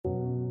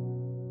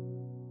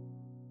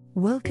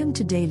Welcome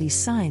to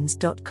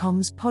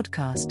dailysigns.com's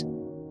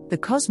podcast. The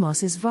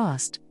cosmos is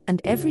vast,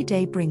 and every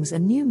day brings a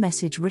new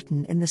message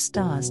written in the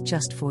stars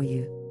just for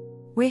you.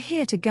 We're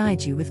here to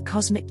guide you with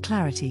cosmic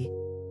clarity.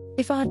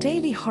 If our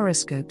daily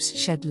horoscopes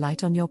shed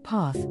light on your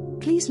path,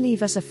 please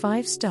leave us a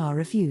 5-star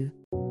review.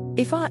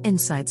 If our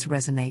insights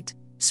resonate,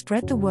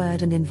 spread the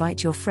word and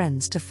invite your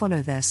friends to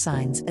follow their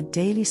signs at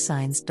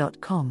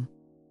dailysigns.com.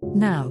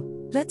 Now,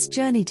 let's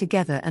journey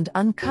together and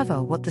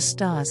uncover what the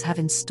stars have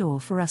in store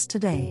for us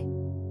today.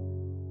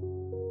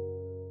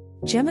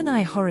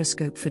 Gemini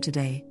horoscope for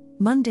today,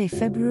 Monday,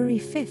 February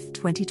 5,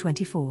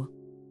 2024.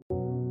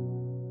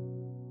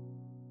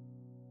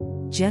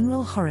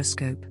 General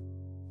horoscope.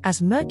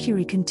 As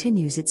Mercury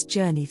continues its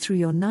journey through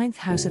your 9th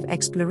house of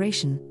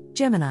exploration,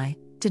 Gemini,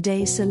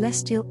 today's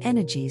celestial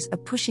energies are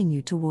pushing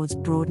you towards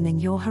broadening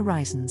your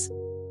horizons.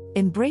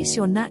 Embrace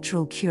your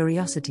natural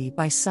curiosity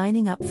by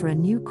signing up for a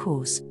new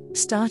course,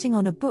 starting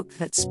on a book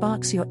that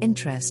sparks your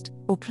interest,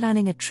 or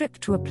planning a trip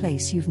to a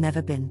place you've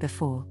never been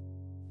before.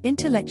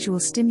 Intellectual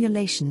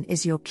stimulation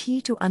is your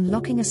key to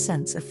unlocking a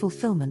sense of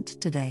fulfillment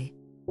today.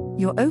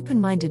 Your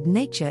open-minded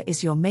nature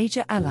is your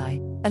major ally,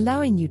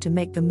 allowing you to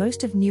make the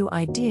most of new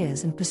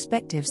ideas and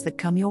perspectives that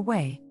come your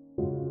way.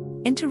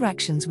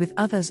 Interactions with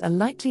others are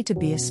likely to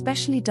be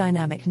especially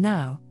dynamic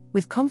now,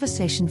 with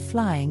conversation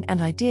flying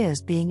and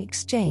ideas being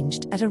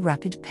exchanged at a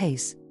rapid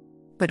pace.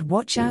 But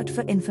watch out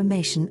for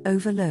information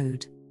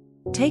overload.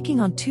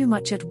 Taking on too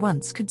much at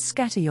once could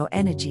scatter your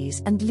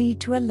energies and lead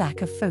to a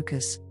lack of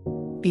focus.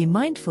 Be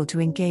mindful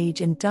to engage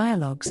in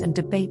dialogues and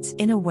debates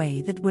in a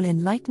way that will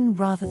enlighten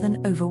rather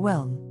than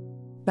overwhelm.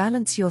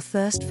 Balance your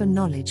thirst for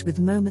knowledge with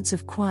moments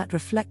of quiet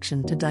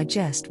reflection to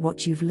digest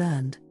what you've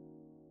learned.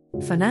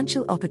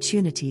 Financial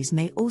opportunities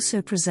may also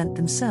present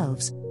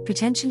themselves,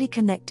 potentially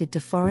connected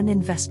to foreign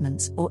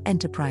investments or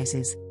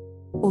enterprises.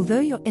 Although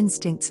your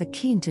instincts are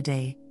keen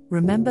today,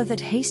 remember that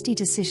hasty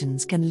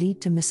decisions can lead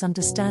to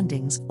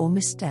misunderstandings or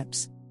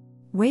missteps.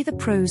 Weigh the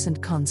pros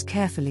and cons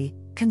carefully,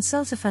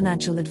 consult a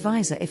financial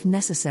advisor if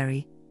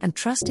necessary, and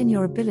trust in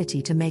your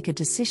ability to make a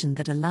decision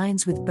that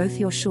aligns with both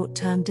your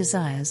short-term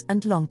desires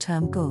and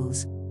long-term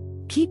goals.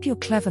 Keep your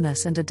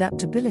cleverness and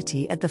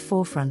adaptability at the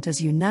forefront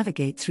as you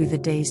navigate through the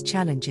day's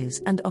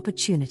challenges and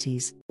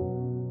opportunities.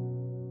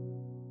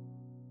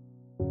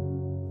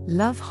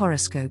 Love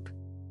horoscope.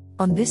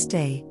 On this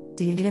day,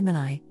 dear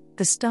Gemini,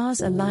 the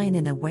stars align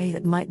in a way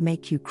that might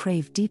make you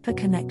crave deeper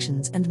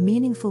connections and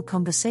meaningful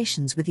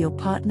conversations with your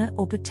partner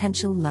or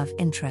potential love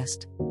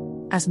interest.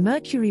 As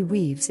Mercury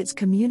weaves its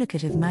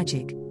communicative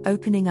magic,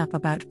 opening up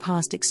about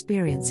past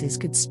experiences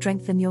could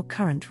strengthen your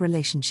current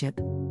relationship.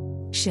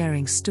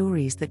 Sharing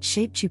stories that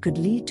shaped you could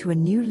lead to a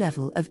new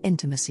level of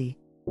intimacy.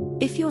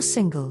 If you're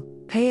single,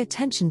 pay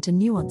attention to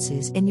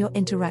nuances in your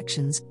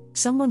interactions.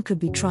 Someone could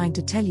be trying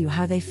to tell you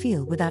how they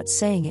feel without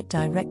saying it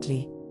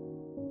directly.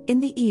 In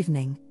the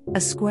evening, a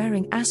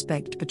squaring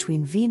aspect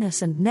between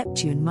Venus and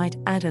Neptune might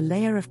add a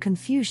layer of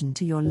confusion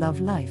to your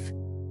love life.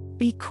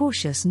 Be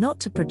cautious not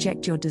to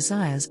project your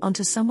desires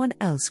onto someone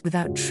else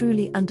without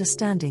truly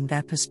understanding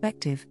their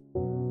perspective.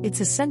 It's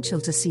essential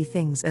to see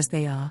things as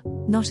they are,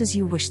 not as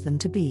you wish them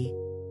to be.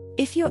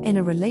 If you're in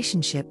a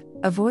relationship,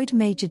 avoid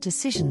major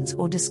decisions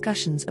or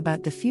discussions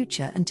about the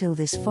future until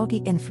this foggy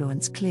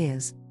influence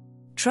clears.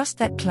 Trust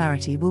that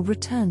clarity will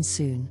return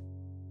soon.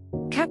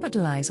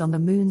 Capitalize on the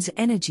moon's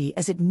energy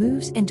as it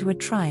moves into a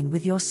trine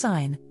with your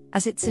sign,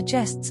 as it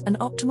suggests an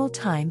optimal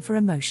time for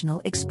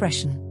emotional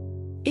expression.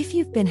 If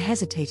you've been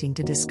hesitating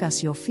to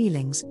discuss your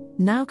feelings,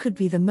 now could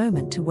be the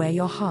moment to wear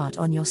your heart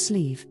on your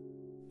sleeve.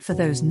 For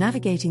those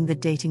navigating the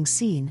dating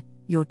scene,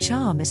 your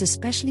charm is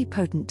especially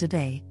potent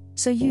today,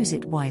 so use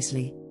it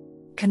wisely.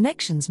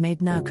 Connections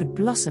made now could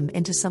blossom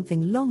into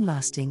something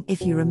long-lasting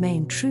if you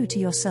remain true to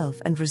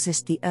yourself and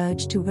resist the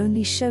urge to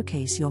only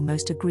showcase your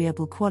most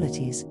agreeable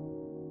qualities.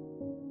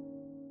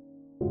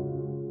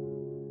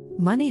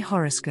 Money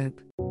horoscope.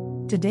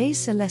 Today's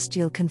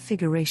celestial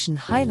configuration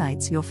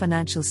highlights your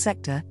financial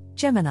sector,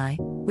 Gemini,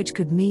 which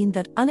could mean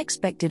that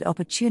unexpected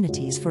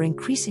opportunities for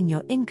increasing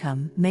your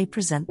income may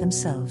present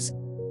themselves.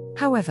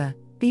 However,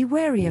 be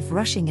wary of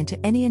rushing into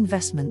any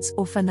investments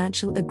or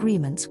financial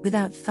agreements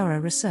without thorough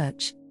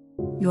research.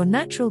 Your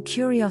natural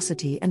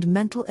curiosity and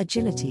mental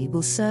agility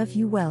will serve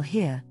you well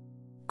here.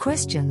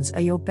 Questions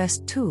are your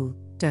best tool,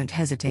 don't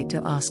hesitate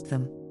to ask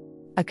them.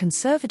 A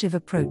conservative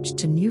approach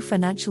to new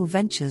financial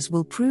ventures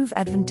will prove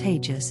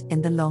advantageous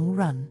in the long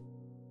run.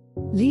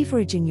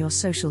 Leveraging your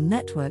social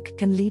network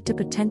can lead to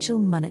potential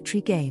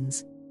monetary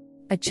gains.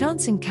 A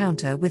chance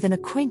encounter with an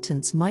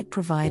acquaintance might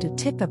provide a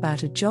tip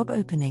about a job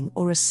opening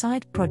or a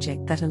side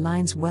project that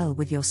aligns well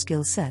with your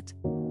skill set.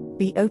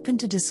 Be open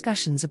to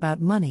discussions about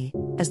money,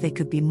 as they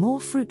could be more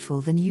fruitful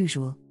than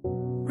usual.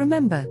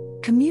 Remember,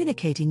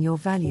 communicating your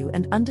value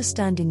and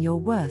understanding your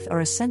worth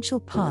are essential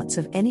parts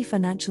of any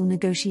financial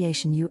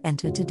negotiation you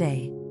enter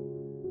today.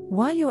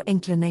 While your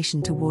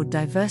inclination toward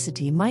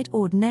diversity might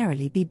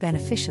ordinarily be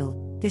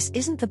beneficial, this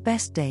isn't the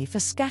best day for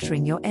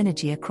scattering your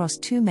energy across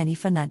too many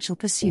financial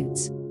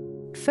pursuits.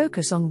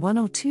 Focus on one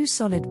or two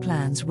solid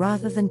plans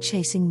rather than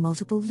chasing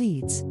multiple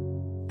leads.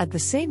 At the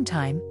same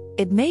time,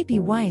 it may be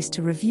wise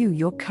to review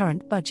your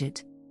current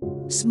budget.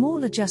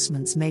 Small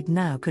adjustments made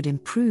now could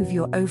improve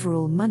your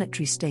overall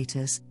monetary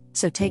status,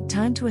 so take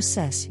time to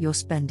assess your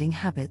spending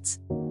habits.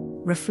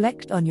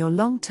 Reflect on your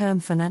long-term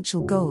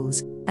financial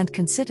goals and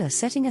consider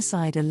setting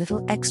aside a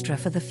little extra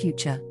for the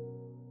future.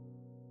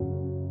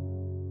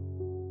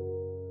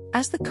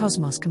 As the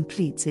cosmos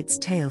completes its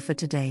tale for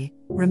today,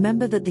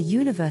 remember that the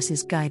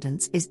universe's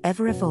guidance is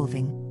ever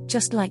evolving,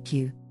 just like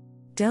you.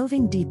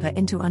 Delving deeper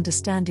into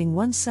understanding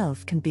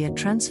oneself can be a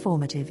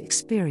transformative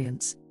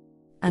experience.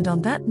 And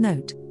on that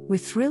note, we're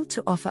thrilled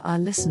to offer our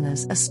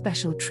listeners a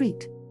special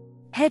treat.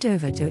 Head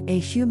over to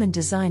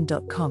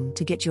ahumandesign.com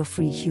to get your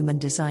free human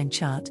design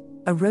chart,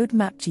 a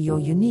roadmap to your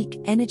unique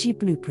energy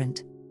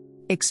blueprint.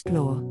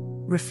 Explore,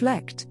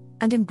 reflect,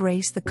 and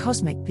embrace the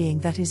cosmic being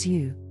that is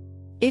you.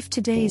 If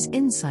today's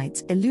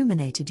insights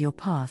illuminated your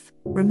path,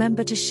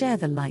 remember to share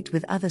the light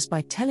with others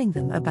by telling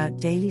them about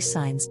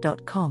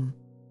dailysigns.com.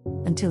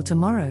 Until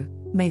tomorrow,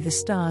 may the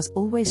stars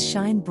always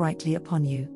shine brightly upon you.